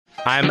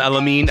I'm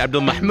Elamin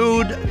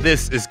Abdelmahmoud.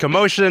 This is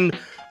Commotion.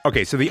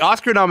 Okay, so the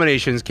Oscar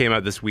nominations came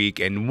out this week,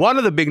 and one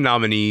of the big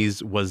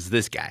nominees was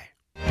this guy.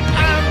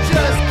 I'm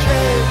just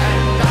kidding,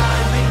 and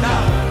I'm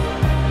enough,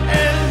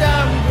 and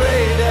I'm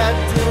great at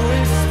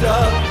doing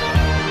stuff.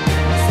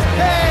 So,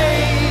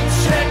 hey,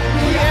 check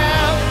me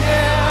out,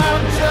 yeah,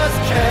 I'm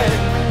just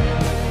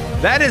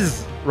Ken. That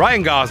is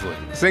Ryan Gosling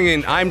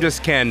singing I'm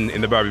Just Ken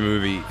in the Barbie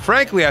movie.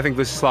 Frankly, I think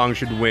this song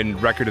should win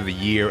Record of the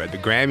Year at the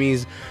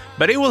Grammys,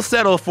 but it will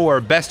settle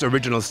for Best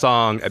Original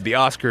Song at the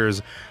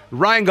Oscars.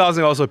 Ryan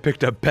Gosling also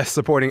picked up Best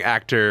Supporting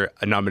Actor,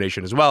 a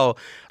nomination as well.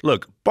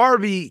 Look,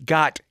 Barbie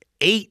got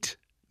 8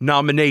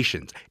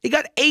 nominations. It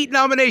got 8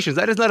 nominations.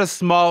 That is not a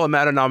small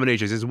amount of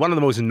nominations. It's one of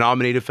the most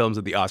nominated films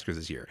at the Oscars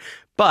this year.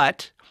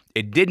 But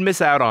it did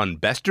miss out on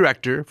Best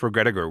Director for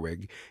Greta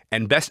Gerwig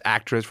and Best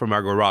Actress for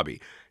Margot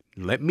Robbie.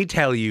 Let me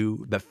tell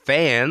you, the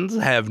fans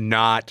have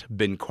not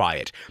been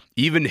quiet.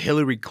 Even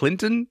Hillary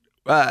Clinton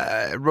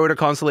wrote a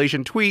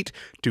consolation tweet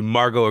to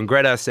Margot and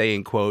Greta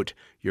saying, quote,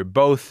 "You're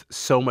both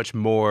so much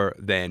more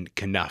than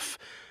enough."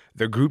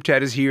 The group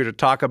chat is here to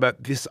talk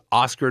about this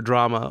Oscar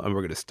drama, and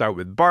we're going to start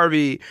with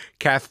Barbie.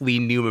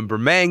 Kathleen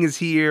Newman-Bermang is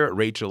here.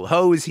 Rachel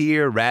Ho is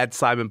here. Rad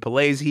Simon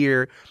Pillay is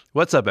here.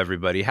 What's up,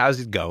 everybody?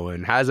 How's it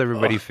going? How's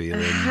everybody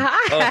feeling?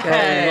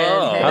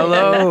 Hello.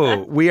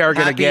 Hello. We are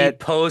going to get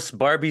post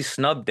Barbie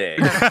snub day.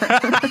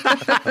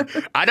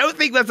 I don't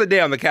think that's a day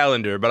on the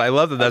calendar, but I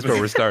love that that's where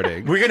we're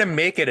starting. We're gonna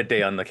make it a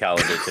day on the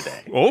calendar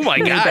today. Oh my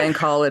God! Bank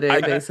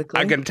holiday, basically.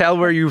 I can tell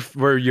where you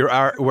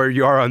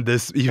are on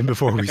this even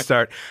before we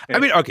start. I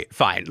mean, okay,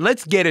 fine.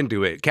 Let's get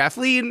into it.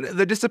 Kathleen,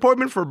 the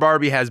disappointment for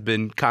Barbie has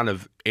been kind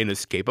of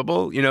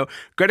inescapable. You know,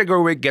 Greta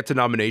Gerwig gets a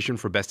nomination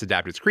for Best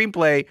Adapted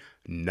Screenplay,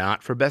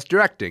 not for Best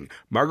Directing.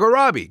 Margot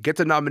Robbie gets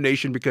a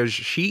nomination because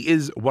she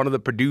is one of the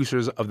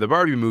producers of the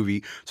Barbie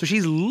movie, so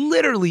she's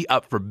literally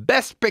up for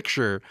Best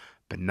Picture,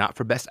 but not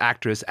for Best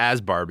Actress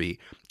as Barbie.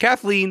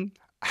 Kathleen,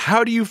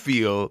 how do you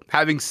feel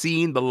having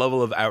seen the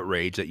level of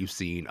outrage that you've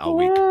seen all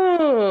week?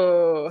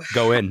 Ooh.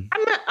 Go in.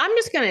 I'm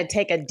just going to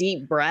take a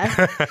deep breath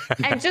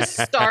and just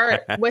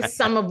start with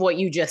some of what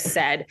you just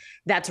said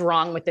that's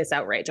wrong with this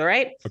outrage, all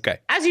right? Okay.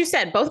 As you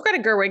said, both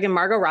Greta Gerwig and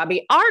Margot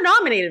Robbie are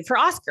nominated for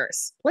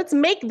Oscars. Let's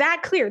make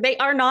that clear. They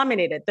are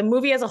nominated. The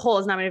movie as a whole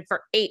is nominated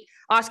for 8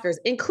 Oscars,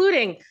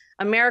 including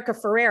America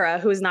Ferrera,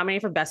 who is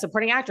nominated for Best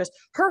Supporting Actress,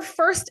 her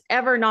first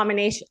ever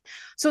nomination.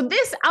 So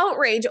this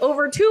outrage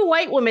over 2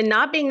 white women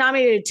not being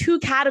nominated in 2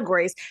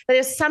 categories that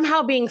is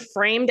somehow being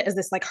framed as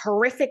this like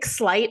horrific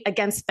slight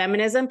against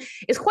feminism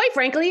is quite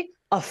frankly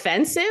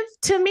offensive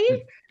to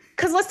me.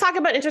 Because let's talk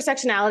about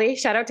intersectionality.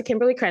 Shout out to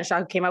Kimberly Crenshaw,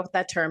 who came up with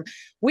that term.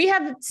 We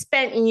have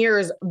spent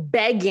years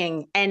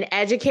begging and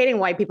educating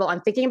white people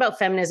on thinking about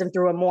feminism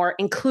through a more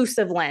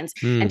inclusive lens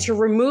and to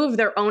remove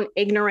their own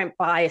ignorant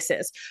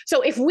biases.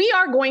 So if we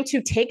are going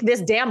to take this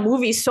damn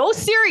movie so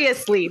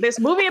seriously, this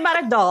movie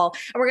about a doll,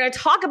 and we're going to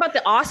talk about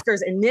the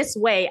Oscars in this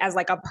way as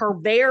like a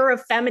purveyor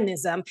of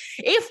feminism,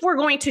 if we're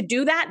going to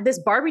do that, this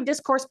Barbie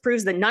discourse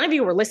proves that none of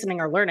you were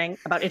listening or learning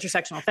about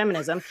intersectional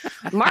feminism.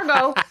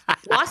 Margot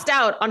lost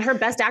out on her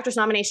Best Actress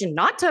nomination,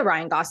 not to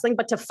Ryan Gosling,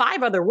 but to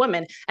 5 other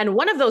women. And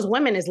one of those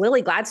women is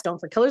Lily Gladstone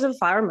for Killers of the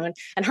Flower Moon.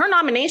 And her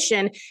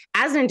nomination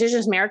as an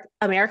Indigenous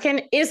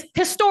American is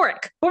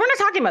historic. But we're not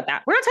talking about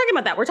that. We're not talking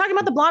about that. We're talking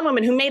about the blonde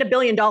woman who made $1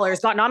 billion,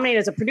 got nominated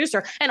as a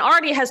producer, and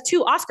already has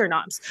 2 Oscar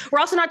noms. We're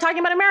also not talking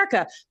about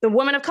America, the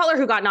woman of color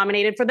who got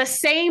nominated for the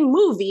same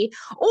movie,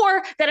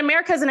 or that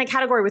America is in a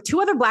category with 2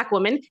 other Black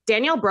women,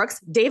 Danielle Brooks,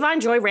 Davon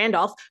Joy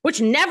Randolph,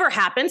 which never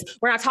happens.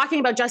 We're not talking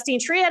about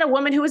Justine Triet, a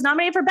woman who was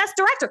nominated for Best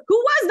Director, who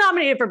was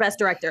nominated for Best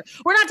Director.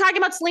 We're not talking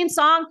about Celine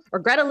Song or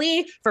Greta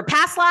Lee for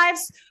Past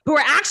Lives, who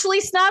are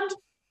actually snubbed.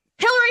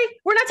 Hillary,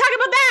 we're not talking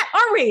about that,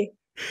 are we?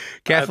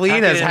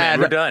 Kathleen has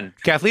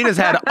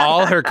had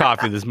all her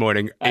coffee this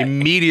morning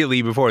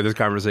immediately before this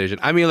conversation.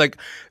 I mean, like,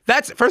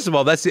 that's, first of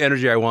all, that's the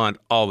energy I want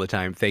all the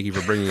time. Thank you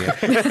for bringing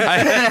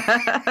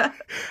it.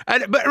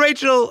 But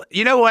Rachel,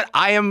 you know what?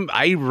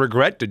 I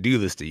regret to do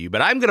this to you,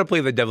 but I'm going to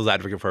play the devil's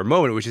advocate for a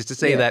moment, which is to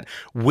say that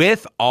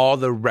with all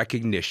the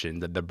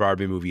recognition that the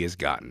Barbie movie has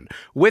gotten,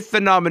 with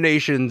the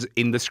nominations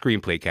in the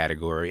screenplay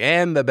category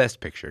and the Best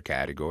Picture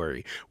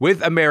category,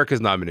 with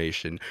America's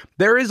nomination,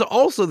 there is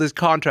also this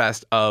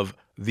contrast of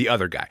the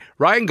other guy,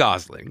 Ryan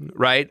Gosling,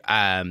 right?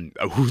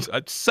 Who's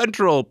a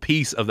central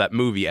piece of that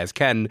movie as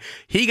Ken.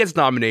 He gets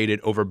nominated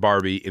over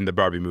Barbie in the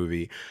Barbie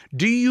movie.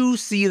 Do you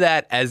see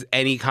that as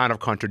any kind of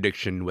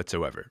contradiction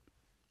whatsoever?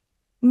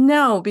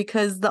 No,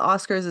 because the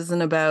Oscars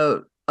isn't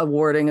about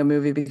awarding a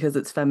movie because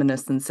it's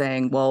feminist and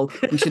saying, well,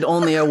 we should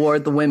only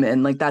award the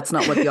women. Like, that's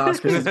not what the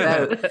Oscars is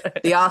about.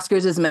 The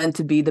Oscars is meant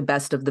to be the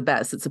best of the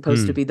best. It's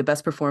supposed to be the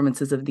best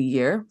performances of the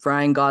year.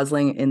 Ryan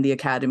Gosling, in the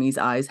Academy's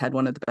eyes, had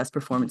one of the best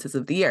performances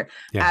of the year.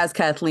 Yeah. As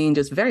Kathleen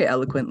just very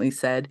eloquently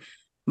said,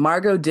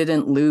 Margot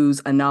didn't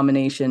lose a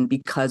nomination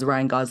because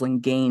Ryan Gosling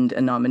gained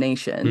a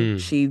nomination.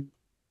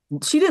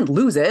 She didn't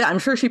lose it. I'm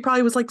sure she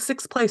probably was like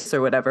 6th place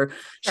or whatever.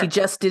 She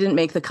just didn't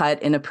make the cut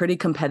in a pretty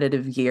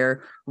competitive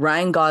year.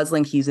 Ryan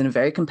Gosling, he's in a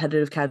very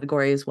competitive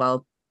category as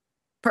well.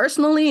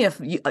 Personally, if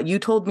you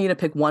told me to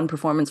pick one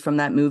performance from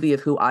that movie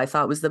of who I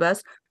thought was the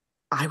best,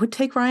 I would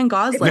take Ryan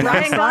Gosling. I'm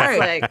Ryan sorry.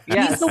 Gosling,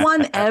 yes. He's the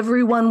one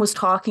everyone was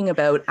talking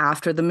about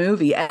after the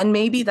movie. And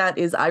maybe that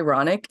is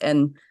ironic.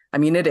 And I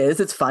mean, it is.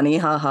 It's funny,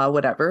 haha,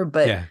 whatever.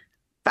 But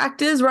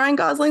fact is, Ryan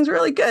Gosling's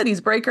really good.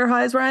 He's Breaker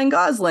High's Ryan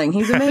Gosling.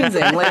 He's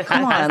amazing. Like,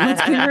 come on,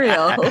 let's be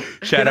real.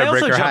 Can I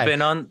also jump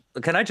in on?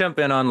 Can I jump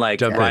in on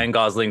Ryan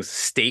Gosling's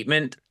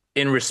statement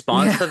in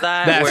response to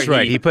that? That's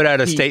right. He put out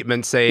a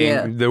statement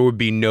saying there would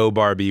be no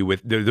Barbie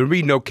there would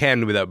be no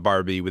Ken without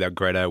Barbie, without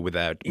Greta,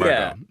 without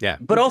Margot. Yeah.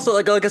 But also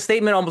like a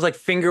statement almost like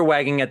finger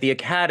wagging at the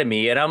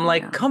Academy. And I'm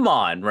like, come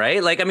on,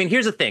 right? Like, I mean,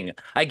 here's the thing.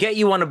 I get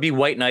you want to be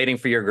white knighting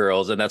for your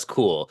girls, and that's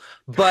cool.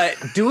 But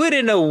do it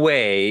in a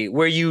way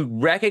where you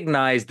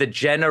recognize the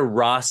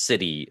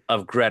generosity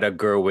of Greta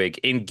Gerwig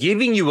in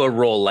giving you a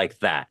role like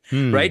that,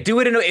 right?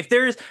 Do it in a, if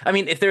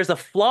there's a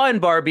flaw in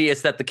Barbie,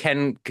 it's that the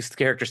Ken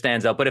character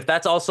stands out. But if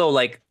that's also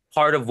like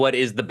part of what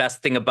is the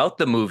best thing about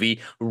the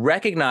movie,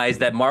 recognize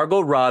that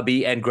Margot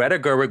Robbie and Greta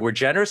Gerwig were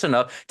generous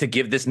enough to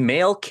give this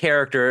male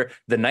character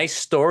the nice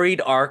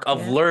storied arc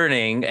of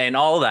learning and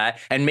all that,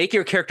 and make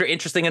your character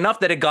interesting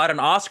enough that it got an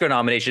Oscar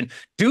nomination.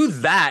 Do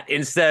that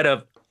instead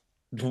of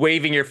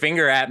waving your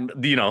finger at,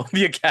 you know,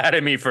 the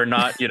Academy for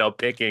not, you know,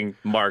 picking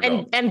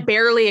Margot. And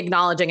barely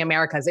acknowling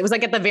America's. It was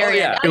like at the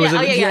very end. I was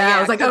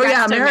like,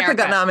 America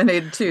got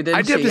nominated too,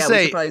 didn't she? I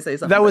have to say,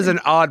 that was an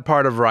odd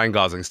part of Ryan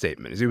Gosling's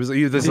statement. He was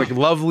this like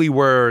lovely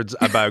words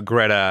about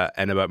Greta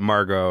and about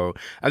Margot,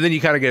 and then you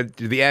kind of get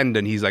to the end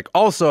and he's like,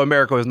 also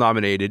America was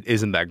nominated,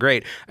 isn't that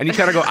great? And you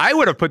kind of go, I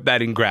would have put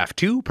that in graph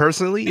 2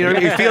 personally. You know,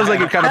 it feels like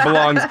it kind of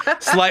belongs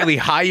slightly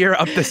higher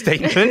up the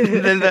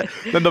statement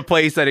than the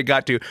place that it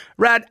got to.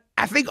 Rad,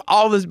 I think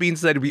all this being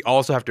said, we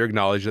also have to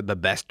acknowledge that the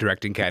best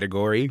directing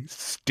category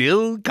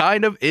still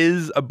kind of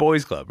is a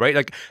boys' club, right?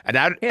 Like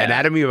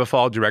Anatomy of a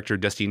Fall director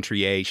Justine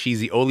Triet,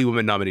 she's the only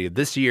woman nominated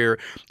this year.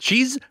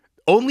 She's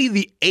only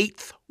the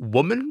 8th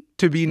woman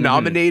to be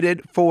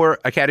nominated for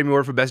Academy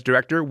Award for Best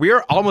Director.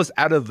 We're almost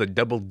out of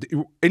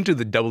into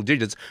the double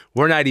digits.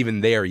 We're not even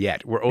there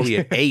yet. We're only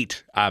at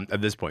 8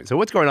 at this point. So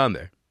what's going on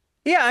there?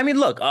 Yeah, I mean,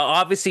 look,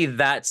 obviously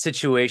that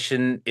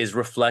situation is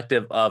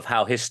reflective of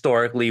how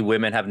historically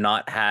women have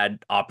not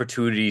had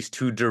opportunities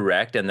to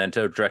direct and then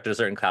to direct at a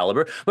certain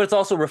caliber. But it's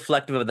also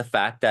reflective of the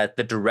fact that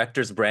the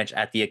directors branch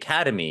at the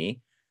Academy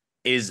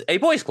is a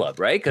boys' club,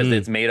 right? Because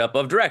it's made up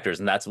of directors,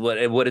 and that's what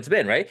it's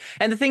been, right?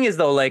 And the thing is,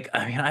 though, like,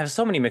 I mean, I have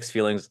so many mixed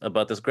feelings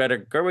about this Greta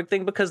Gerwig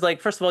thing because,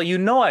 like, first of all, you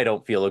know, I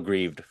don't feel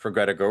aggrieved for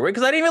Greta Gerwig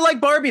because I didn't even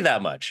like Barbie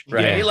that much,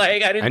 right? Yeah.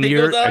 Like, I didn't think it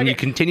was and you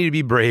continue to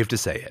be brave to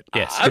say it.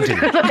 Yes,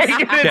 continue.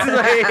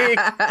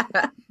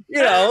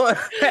 You know,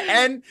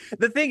 and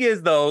the thing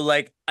is, though,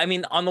 like, I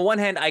mean, on the one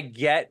hand, I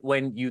get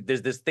when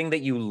there's this thing that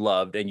you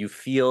loved and you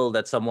feel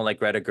that someone like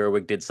Greta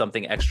Gerwig did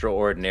something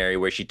extraordinary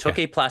where she took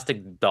a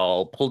plastic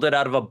doll, pulled it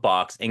out of a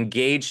box,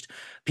 engaged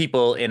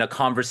people in a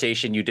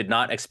conversation you did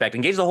not expect,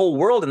 engaged the whole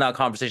world in that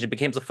conversation,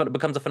 becomes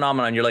a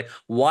phenomenon. You're like,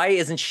 why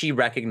isn't she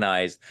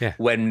recognized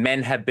when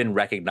men have been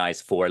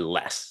recognized for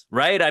less,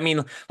 right? I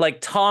mean, like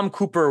Tom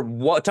Hooper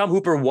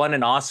won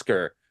an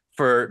Oscar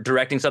for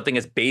directing something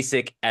as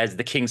basic as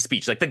The King's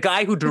Speech. Like, the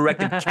guy who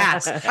directed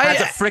Cats has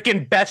a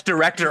freaking Best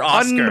Director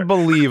Oscar.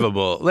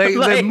 Unbelievable. Like,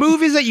 the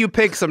movies that you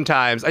pick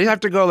sometimes, I have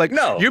to go like,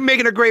 no, you're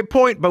making a great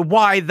point, but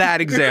why that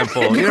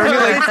example? You know what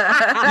I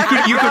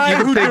mean? Like,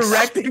 you could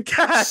directed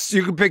Cats.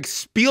 You could pick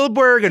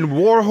Spielberg and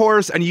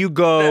Warhorse, and you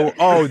go,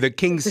 oh, The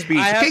King's Speech.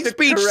 The King's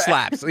Speech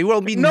slaps. There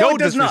will be no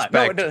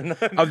disrespect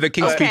of The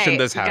King's Speech in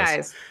this house.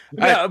 Guys.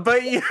 No,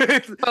 but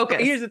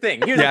here's the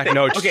thing.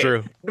 It's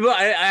true. Well,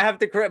 I have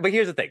to correct, but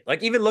here's the thing.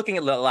 Like, even looking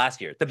at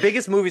last year, the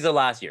biggest movies of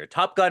last year,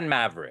 Top Gun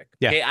Maverick,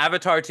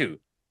 Avatar 2,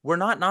 were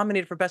not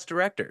nominated for Best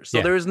Director.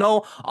 So there is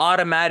no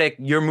automatic,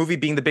 your movie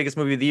being the biggest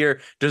movie of the year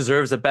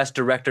deserves a Best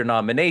Director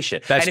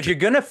nomination. If you're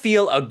going to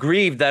feel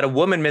aggrieved that a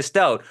woman missed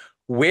out,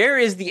 where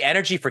is the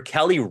energy for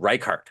Kelly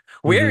Reichardt?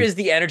 Where is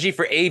the energy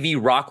for A.V.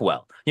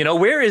 Rockwell? You know,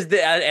 where is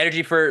the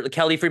energy for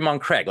Kelly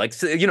Fremont Craig? Like,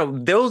 you know,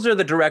 those are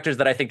the directors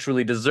that I think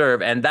truly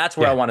deserve. And that's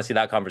where I want to see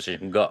that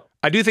conversation go.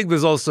 I do think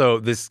there's also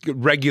this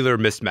regular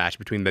mismatch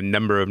between the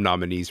number of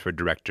nominees for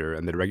director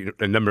and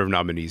the number of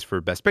nominees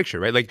for Best Picture,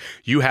 right? Like,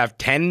 you have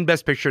 10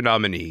 Best Picture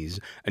nominees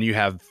and you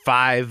have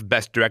 5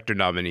 Best Director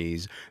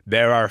nominees.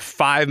 There are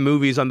 5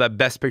 movies on that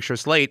Best Picture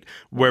slate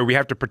where we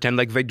have to pretend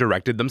like they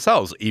directed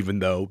themselves, even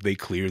though they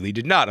clearly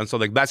did not. And so,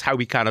 like, that's how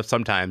we kind of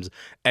sometimes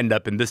end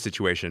up in this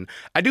situation.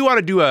 I do want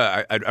to do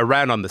a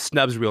round on the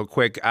snubs real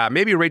quick.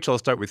 Maybe, Rachel, I'll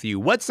start with you.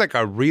 What's like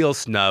a real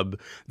snub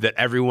that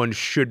everyone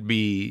should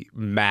be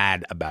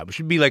mad about? We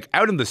should be like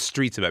out in the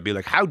streets about it. Be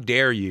like, how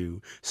dare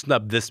you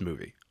snub this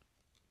movie?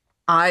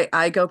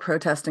 I go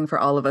protesting for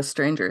All of Us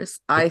Strangers.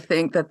 I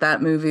think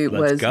that movie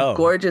was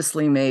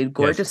gorgeously made,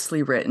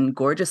 gorgeously written,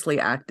 gorgeously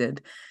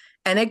acted.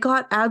 And it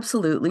got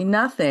absolutely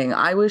nothing.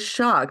 I was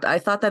shocked. I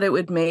thought that it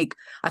would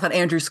I thought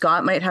Andrew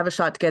Scott might have a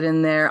shot to get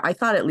in there. I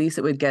thought at least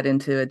it would get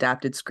into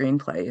adapted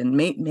screenplay. And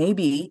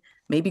maybe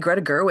maybe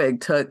Greta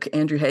Gerwig took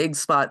Andrew Haig's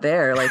spot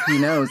there. Like, who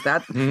knows?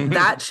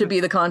 That should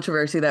be the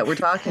controversy that we're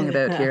talking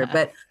about here.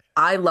 But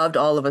I loved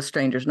All of Us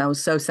Strangers, and I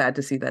was so sad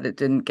to see that it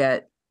didn't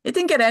get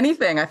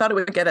anything. I thought it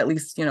would get at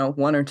least,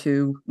 1 or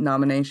 2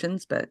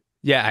 nominations, but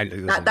yeah,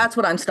 that's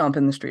what I'm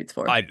stomping the streets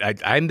for.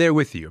 I'm there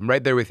with you. I'm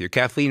right there with you.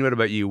 Kathleen, what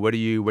about you? What are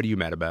you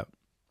mad about?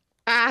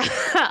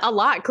 A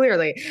lot,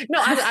 clearly. No,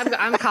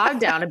 I'm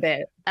calmed down a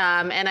bit.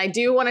 And I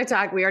do want to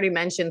talk. We already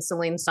mentioned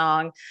Celine's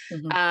song.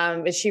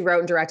 She wrote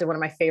and directed one of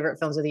my favorite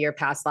films of the year,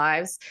 Past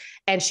Lives.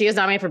 And she is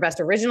nominated for Best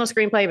Original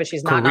Screenplay, but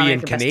she's not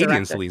nominated for Best Director.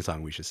 Korean-Canadian Celine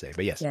song, we should say.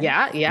 But yes.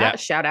 Yeah.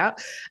 Shout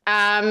out.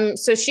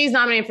 So she's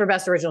nominated for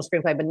Best Original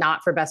Screenplay, but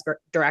not for Best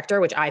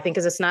Director, which I think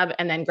is a snub.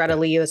 And then Greta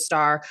Lee, the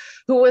star,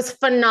 who was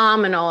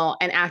phenomenal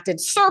and acted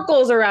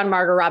circles around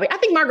Margot Robbie. I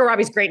think Margot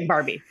Robbie's great in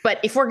Barbie. But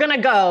if we're going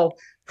to go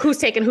who's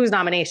taken whose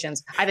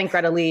nominations, I think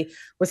Greta Lee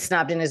was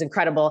snubbed and is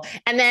incredible.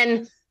 And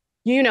then,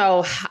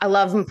 I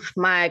love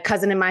my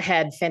cousin in my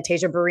head,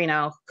 Fantasia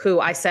Barrino,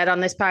 who I said on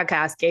this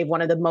podcast gave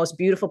one of the most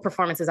beautiful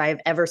performances I have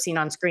ever seen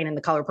on screen in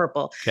The Color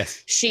Purple.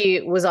 Yes.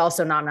 She was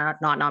also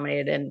not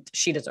nominated, and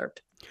she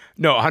deserved.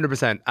 No,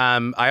 100%.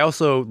 I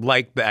also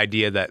like the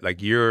idea that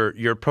like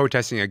you're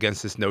protesting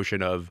against this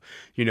notion of,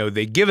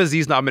 they give us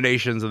these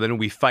nominations and then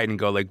we fight and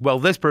go like, well,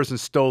 this person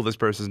stole this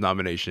person's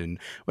nomination,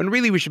 when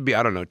really we should be,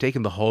 I don't know,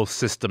 taking the whole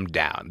system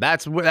down.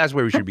 That's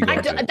where we should be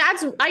going.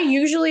 I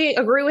usually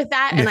agree with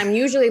that, and I'm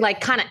usually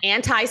like kind of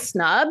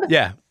anti-snub.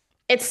 Yeah.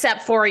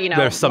 Except for, when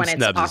it's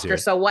Oscar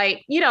so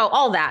white,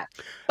 all that.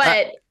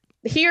 But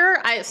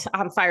here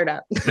I'm fired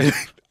up.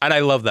 And I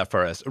love that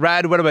for us.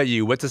 Rad, what about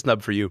you? What's a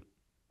snub for you?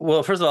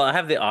 Well, first of all, I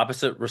have the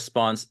opposite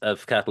response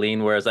of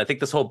Kathleen, whereas I think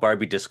this whole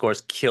Barbie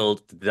discourse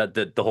killed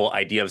the whole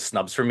idea of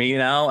snubs for me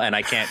now, and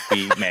I can't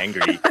be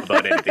angry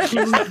about anything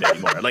being snubbed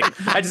anymore. Like,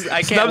 I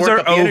can't snubs work are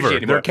up the energy over.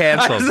 anymore. They're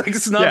canceled.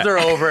 Snubs are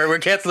over. We're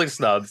canceling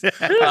snubs.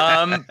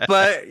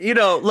 But,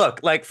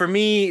 look, like for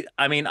me,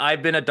 I mean,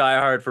 I've been a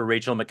diehard for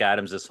Rachel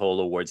McAdams this whole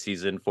award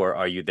season for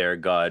Are You There,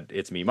 God?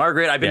 It's Me,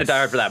 Margaret. I've been a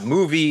diehard for that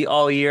movie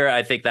all year.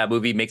 I think that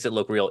movie makes it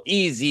look real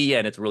easy,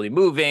 and it's really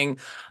moving.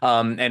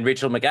 And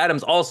Rachel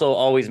McAdams also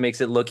always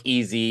makes it look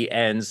easy,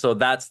 and so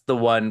that's the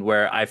one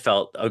where I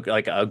felt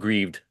like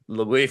aggrieved.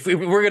 If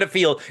we're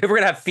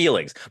gonna have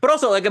feelings, but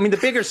also like, I mean, the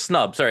bigger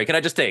snub. Sorry, can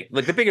I just take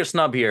like the bigger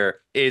snub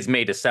here is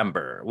May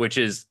December, which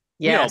is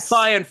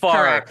by and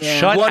far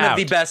one of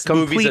the best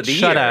movies of the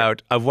year.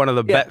 Shutout of one of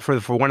the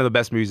for one of the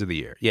best movies of the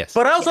year. Yes,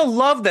 but I also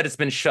love that it's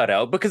been shut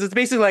out because it's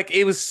basically like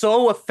it was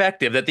so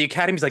effective that the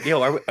Academy's like,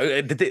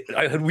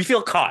 we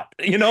feel caught.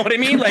 You know what I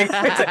mean? Like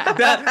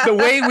the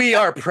way we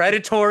are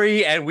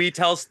predatory and we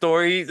tell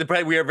stories.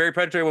 We are very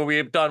predatory when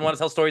we want to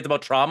tell stories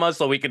about trauma,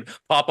 so we can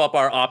pop up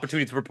our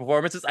opportunities for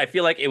performances. I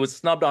feel like it was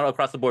snubbed on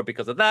across the board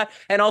because of that,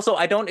 and also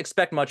I don't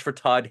expect much for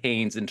Todd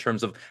Haynes in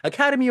terms of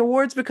Academy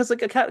Awards because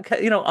like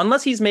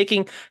unless he's making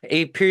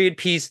a period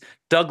piece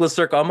Douglas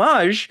Sirk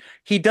homage,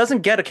 he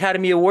doesn't get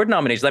Academy Award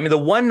nominations. I mean, the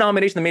one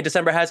nomination that May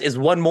December has is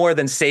one more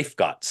than Safe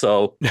got.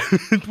 So,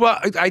 well,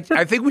 I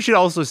think we should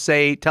also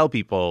tell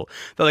people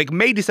that like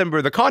May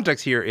December, the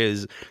context here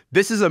is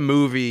this is a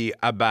movie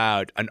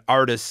about an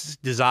artist's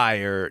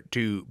desire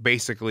to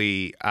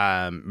basically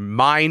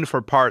mine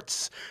for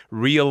parts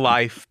real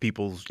life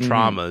people's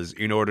traumas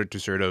in order to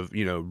sort of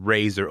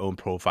raise their own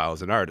profile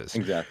as an artist.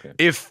 Exactly.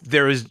 If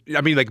there is,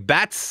 I mean, like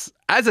that's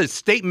as a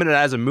statement and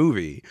as a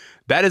movie,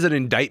 that is an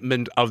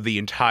indictment of the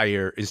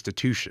entire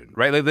institution,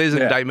 right? Like there's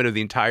an indictment of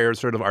the entire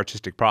sort of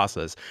artistic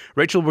process.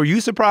 Rachel, were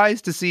you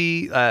surprised to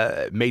see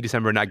May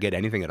December not get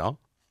anything at all?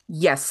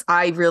 Yes,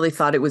 I really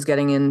thought it was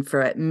getting in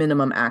for at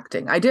minimum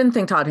acting. I didn't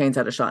think Todd Haynes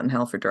had a shot in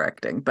hell for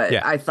directing, but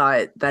I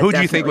thought that. Who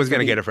do you think was going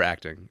to get it for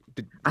acting?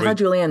 I thought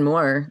Julianne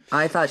Moore.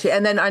 I thought she,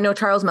 and then I know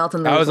Charles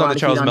Melton. I was on the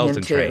Charles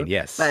Melton train,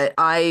 yes. But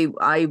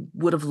I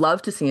would have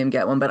loved to see him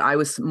get one, but I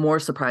was more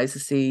surprised to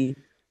see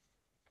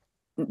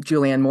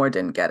Julianne Moore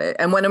didn't get it.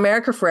 And when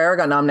America Ferrera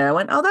got nominated, I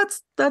went, oh,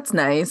 that's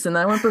nice. And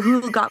then I went for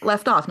who got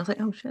left off. And I was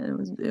like, oh shit, it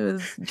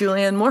was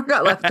Julianne Moore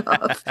got left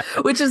off,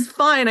 which is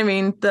fine. I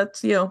mean,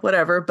 that's,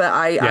 whatever. But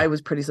I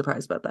was pretty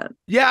surprised about that.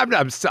 Yeah,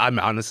 I'm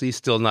honestly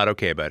still not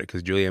okay about it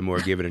because Julianne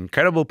Moore gave an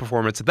incredible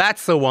performance.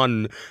 That's the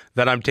one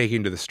that I'm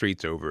taking to the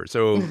streets over.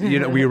 So,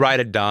 we ride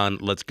at dawn.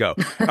 Let's go.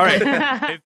 All right.